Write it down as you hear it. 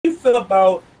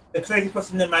about the crazy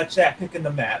person in my chat picking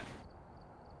the map?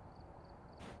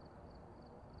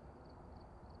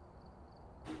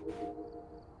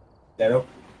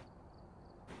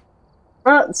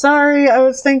 Sorry, I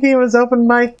was thinking it was open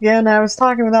mic again. I was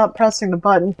talking without pressing the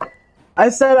button. I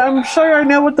said, I'm sure I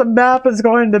know what the map is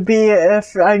going to be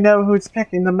if I know who's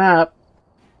picking the map.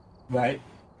 Right.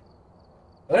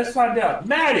 Let's find out.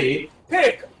 Maddie,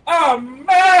 pick a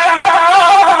map!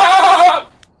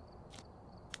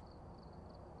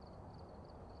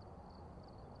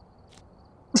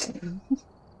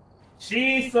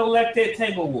 She selected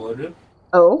Tanglewood.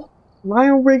 Oh? Why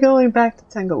are we going back to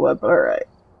Tanglewood? Alright.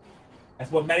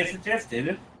 That's what Maddie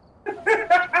suggested.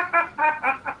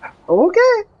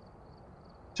 Okay.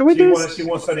 Should we do... She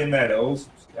wants Sunny Meadows.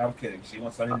 I'm kidding. She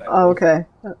wants Sunny Meadows. Okay.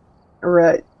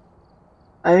 Alright.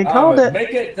 I called it.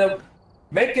 Make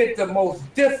it the most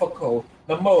difficult,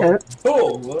 the most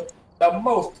bull, the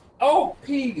most OP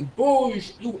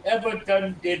bullish you ever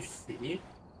done did see.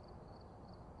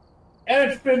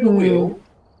 And spin the wheel.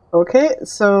 Okay,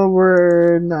 so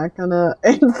we're not gonna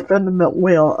spin the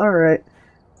wheel. Alright.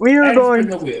 We are going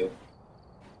spin the wheel.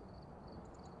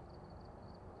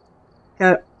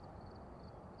 Okay.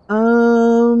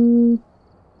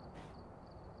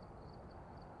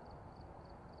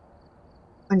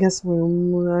 I guess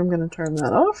I'm gonna turn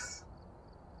that off.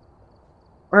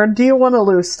 Or do you want to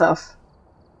lose stuff?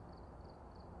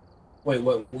 Wait,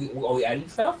 what? Are we adding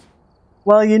stuff?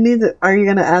 Well, you need to. Are you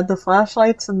gonna add the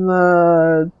flashlights and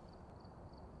the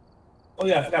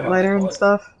lighter and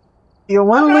stuff? Do you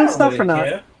want to lose stuff or not?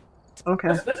 Care. Okay.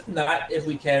 Let's not if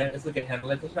we can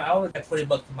handle it. I only got $20 in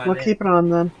my name. We'll keep it on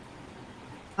then.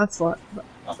 That's a lot.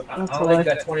 I only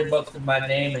got $20 in my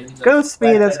name. And, Go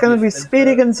Speed. It's gonna be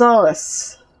Speedy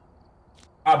Gonzalez.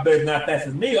 I bet it's not fast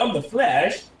as me. I'm the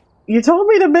Flash. You told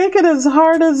me to make it as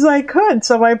hard as I could,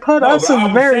 so I put us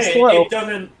as very slow.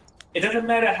 It doesn't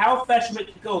matter how fast you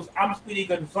make the ghost. I'm Speedy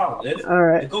Gonzalez. All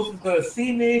right. The ghost is gonna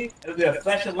see me. It'll be a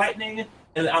flash of lightning,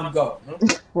 and I'm gone.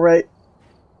 Right.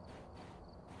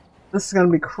 This is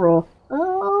gonna be cruel.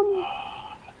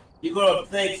 You're gonna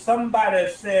think somebody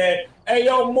said, "Hey,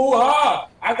 yo, Muha,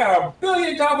 I got $1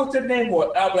 billion to name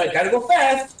what." I'm like, gotta go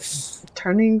fast.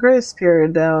 Turning grace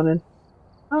period down and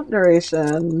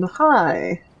duration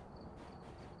high.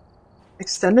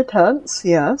 Extended tense,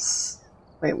 yes.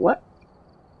 Wait, what?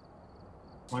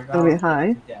 Oh my God. Gonna be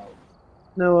high.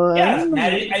 No. Yes,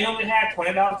 I only had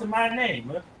 $20 in my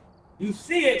name. You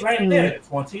see it right there,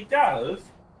 $20.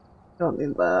 Don't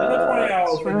need that.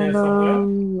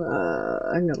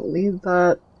 I'm gonna leave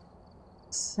that.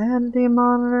 Sanity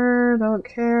monitor. Don't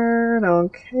care.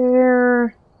 Don't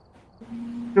care.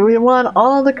 Do we want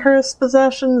all the cursed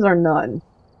possessions or none?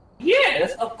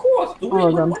 Yes, of course.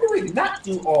 Why do we not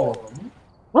do all of them?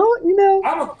 Well, you know.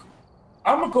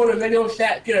 I'm gonna go to Radio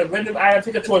Shack, get a random item,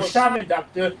 take it to a shaman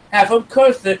doctor, have him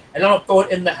curse it, and I'll throw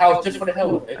it in the house just for the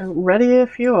hell of it. Ready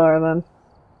if you are, then.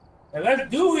 And let's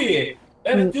do it.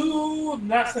 Let's do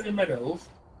not Sunny Meadows.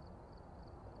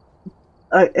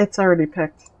 It's already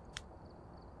picked.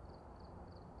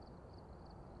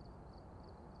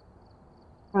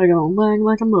 I'm gonna lag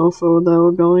like a mofo, though,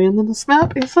 going into this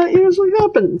map, because that usually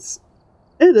happens.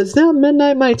 It is now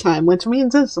midnight my time, which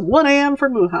means it's 1 a.m. for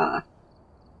Muha.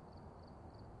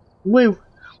 Woo.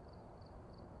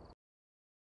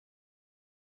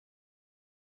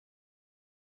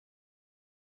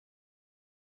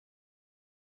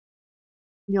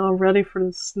 Y'all ready for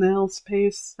the snail's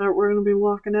pace that we're gonna be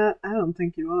walking at? I don't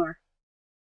think you are.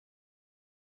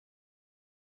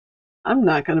 I'm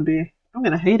not gonna be. I'm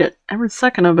gonna hate it. Every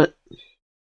second of it.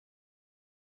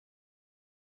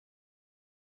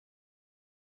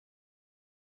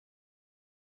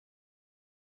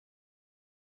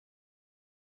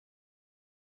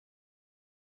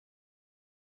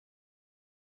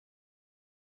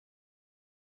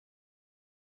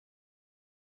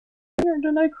 Or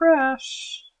did I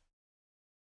crash?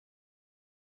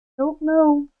 Don't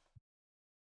know.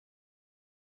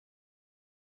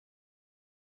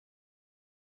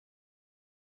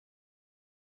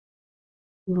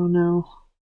 Oh no.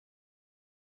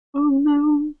 Oh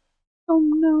no. Oh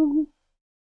no.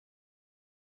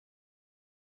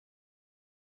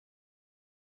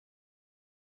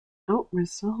 Oh, we're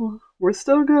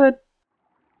still good.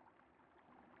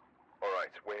 Alright,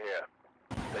 we're here.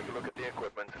 Take a look at the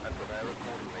equipment and prepare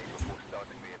accordingly before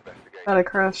starting the investigation. Thought I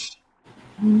crashed.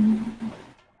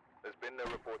 There's been no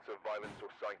reports of violence or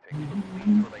sightings, but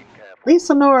please remain careful.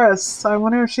 Lisa Norris. I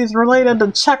wonder if she's related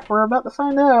to Chuck. We're about to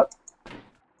find out.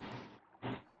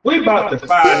 We about to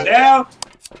find out.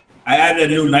 I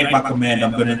added a new Nightbot command.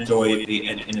 I'm gonna enjoy the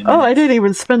end. Oh, I didn't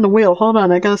even spin the wheel. Hold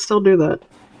on, I gotta still do that.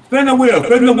 Spin the wheel,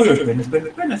 spin the wheel, spin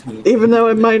this wheel. Even though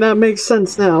it might not make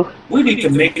sense now. We need to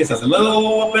make this a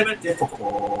little bit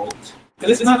difficult.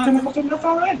 Because it's not difficult enough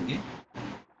already.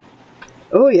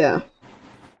 Oh yeah.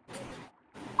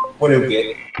 What do we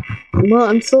get? Well,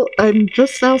 I'm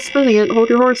just now spinning it. Hold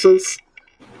your horses.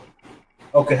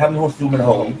 Okay, how many horses do you want to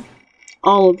hold?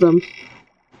 All of them.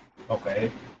 Okay.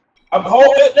 I'm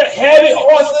holding the heavy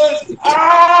horses!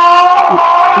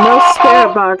 Ah! No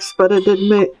spirit box, but it did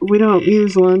make. We don't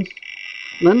use one.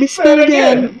 Let me spin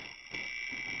again.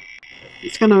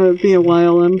 It's gonna be a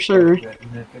while, I'm sure.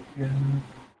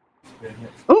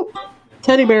 Oh!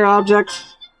 Teddy bear object.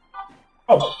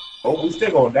 Oh, we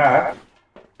still gonna die.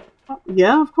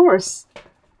 Yeah, of course.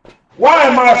 Why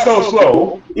am I so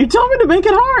slow? You told me to make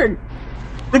it hard!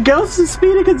 The ghost of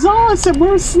Speedy Gonzales said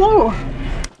we're slow.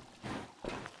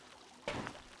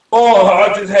 Oh,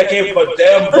 I just had came from a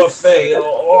damn buffet.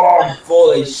 Oh, I'm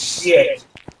full of shit.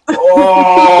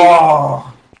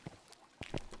 Oh.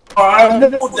 I knew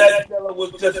that fella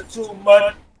was just too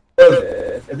much.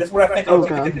 Is this what I think I'm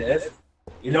thinking it is?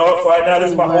 You know, so right now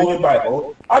this is my Holy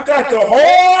Bible. I got the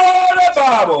Holy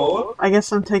Bible! I guess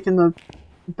I'm taking the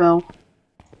bell.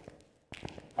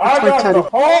 I got the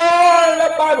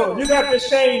Holy Bible! You got the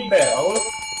shame bell.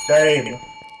 Shame.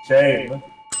 Shame.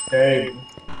 Shame.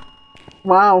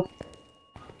 Wow.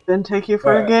 Didn't take you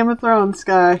for a Game of Thrones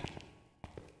guy.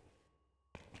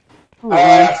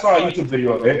 I saw a YouTube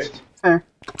video of it. Fair.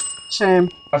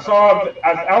 Shame. I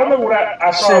don't remember what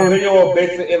I saw a video of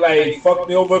basically it like fucked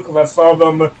me over because I saw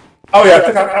them. Oh yeah, I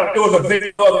think it was a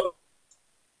video of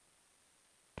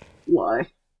Why?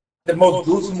 the most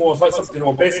gruesome was like something.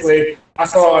 Well, basically, I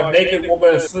saw a naked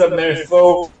woman slit up Mary's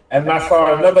throat, and I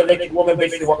saw another naked woman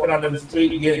basically walking down the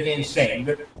street getting shamed.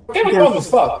 Game of Thrones was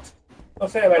fucked. I'll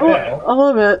say it right now. A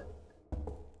little bit.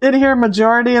 Didn't hear a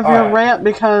majority of your rant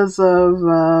because of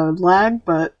lag,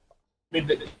 but.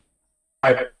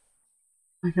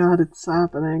 My god, it's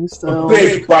happening still. A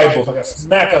big Bible, like a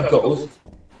smack of ghost.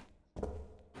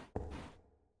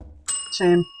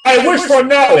 Shame. I wish for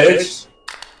knowledge.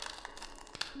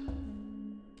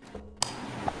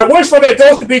 I wish for the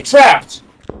ghost to be trapped.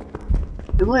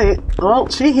 Too late. Well,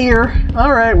 she here.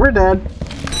 Alright, we're dead.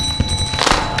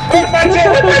 Let my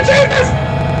Jesus!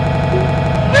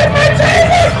 Let my Jesus!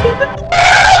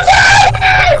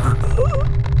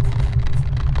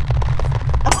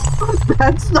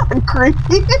 That's not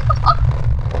creepy.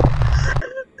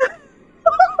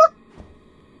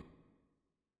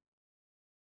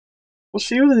 Well,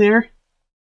 she was here.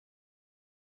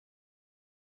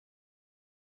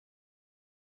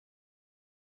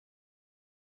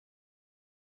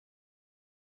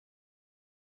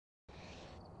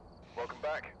 Welcome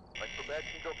back. Thanks for bed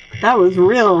and job speed. That was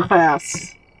real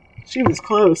fast. She was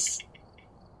close.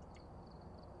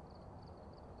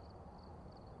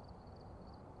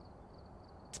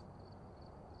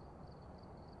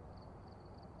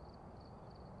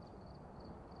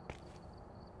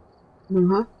 I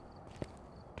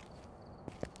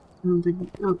don't think.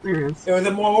 Oh, there it is. There was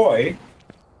a Moroi.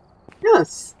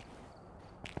 Yes.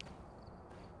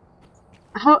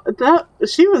 How that?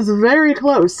 She was very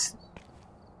close.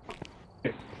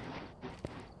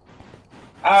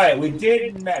 Alright, we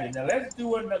did Maddie. Now let's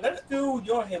do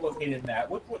your Halo hated map.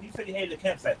 What you said you hated the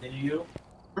campsite, didn't you?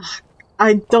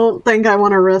 I don't think I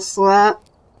want to risk that.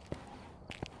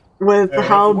 With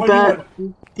how bad.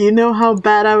 Do you know how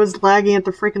bad I was lagging at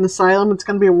the freaking asylum? It's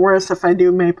gonna be worse if I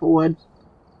do Maplewood.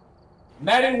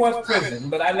 Maddie wants prison,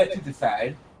 but I let you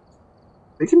decide.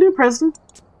 We can do prison.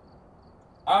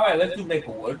 Alright, let's do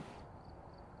Maplewood.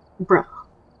 Bruh.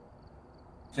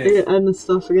 Yeah, add the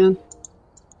stuff again.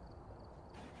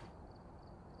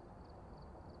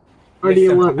 Or do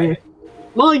you want me?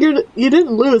 Well, you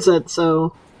didn't lose it,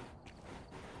 so.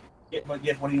 Yeah, but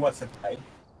yes, what do you want, Senpai?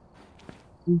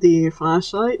 The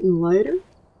flashlight and lighter?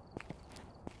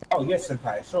 Oh, yes,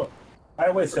 Senpai, sure. By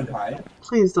the way, Senpai.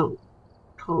 Please don't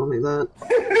call me that.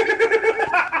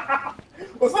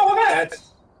 What's wrong with that?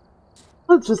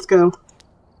 Let's just go.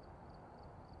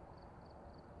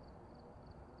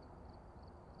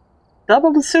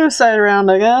 Double the suicide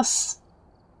round, I guess.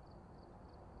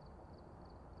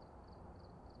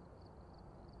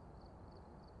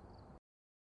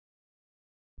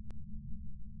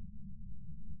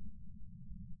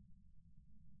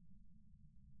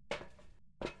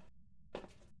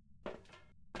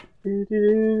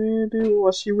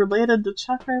 Was she related to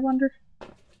Chuck, I wonder?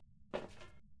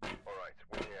 Alright,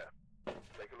 we're here.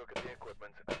 Take a look at the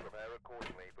equipment and prepare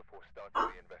accordingly before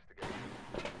starting the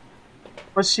investigation.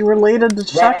 Was she related to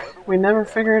Chuck? We never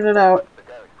figured it out. The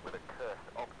ghost with a cursed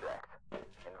object.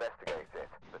 Investigate it.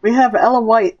 We have Ella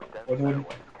White.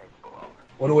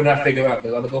 What What do we not figure out?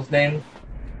 The other girl's name?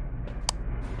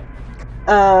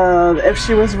 If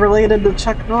she was related to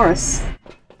Chuck Norris.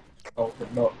 Oh,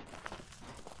 no.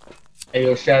 Hey,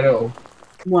 yo, Shadow.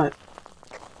 What?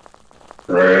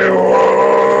 Oh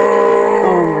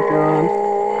my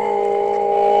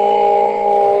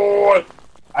god.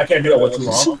 I can't do that one too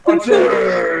long.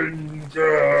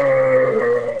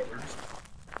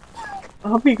 I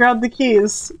hope you grabbed the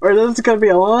keys, or this is gonna be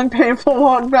a long, painful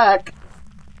walk back.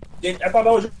 I thought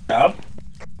that was your job.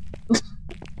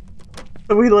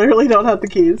 So we literally don't have the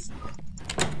keys.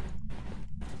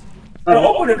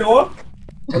 Open the door.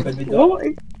 Well,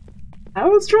 I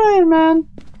was trying, man.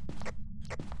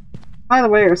 By the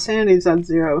way, our sanity's at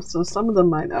 0, so some of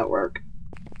them might not work.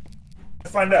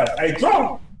 Let's find out. I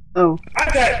drunk. Oh. I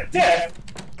got death.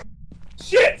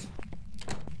 Shit.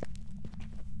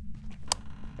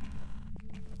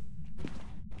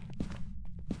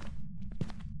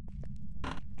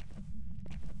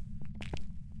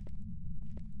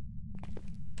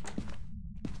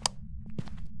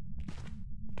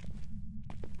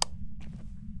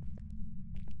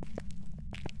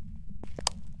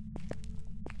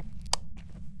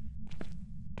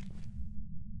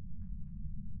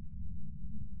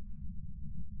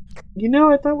 You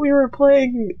know, I thought we were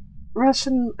playing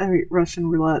Russian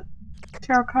roulette.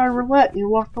 Tarot card roulette, and you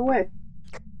walked away.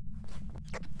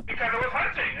 You thought it was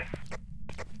hunting.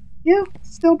 Yeah,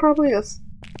 still probably is.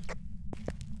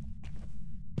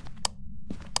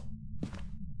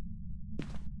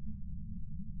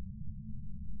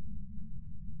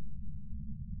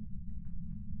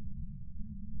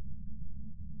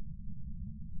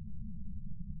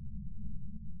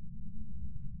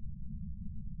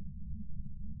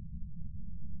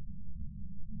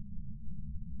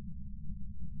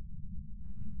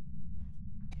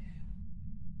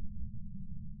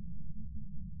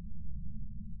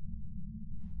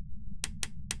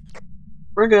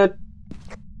 We're good.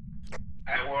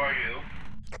 Where are you?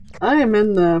 I am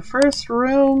in the first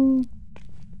room.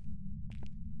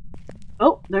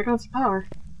 Oh, there goes the power.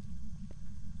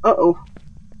 Uh-oh.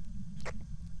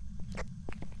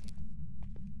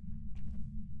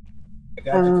 I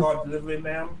got your card delivery,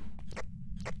 ma'am.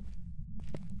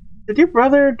 Did your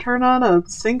brother turn on a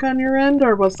sink on your end,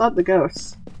 or was that the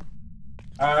ghost?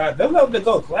 Don't let them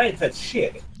go. I ain't touch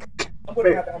shit. I'm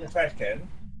gonna have that on the trash can.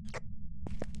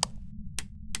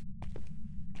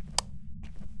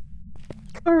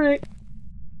 Alright.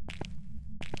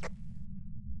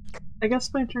 I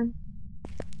guess my turn.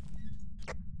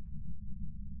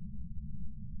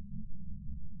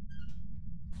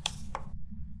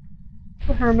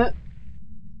 The hermit.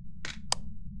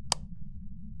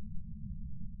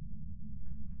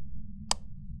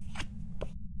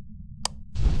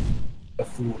 The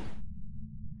fool.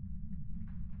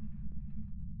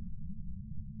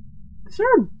 Is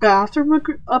there a bathroom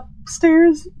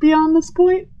upstairs beyond this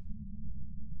point?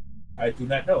 I do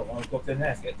not know. I'll go up there and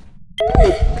ask it.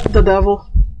 The devil.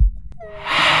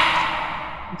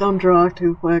 Don't draw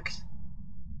too quick.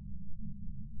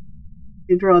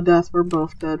 You draw death, we're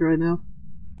both dead right now.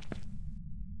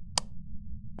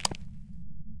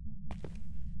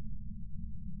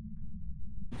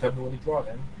 Tell me when you draw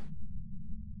then.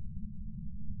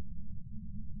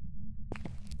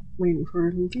 Waiting for her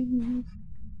to leave.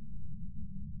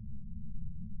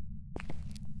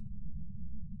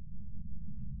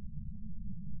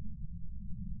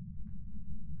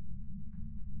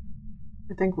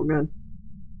 I think we're good.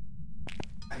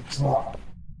 I draw.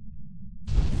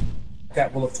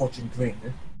 Got Wheel of Fortune green.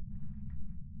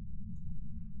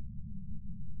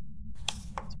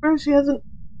 Surprised she hasn't.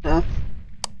 Death.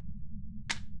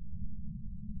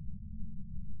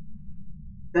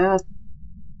 Death.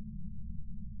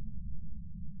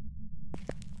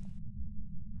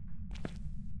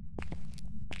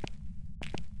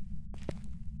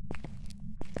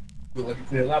 Feel like you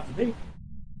clear it out to me.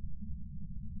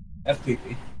 That's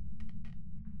creepy.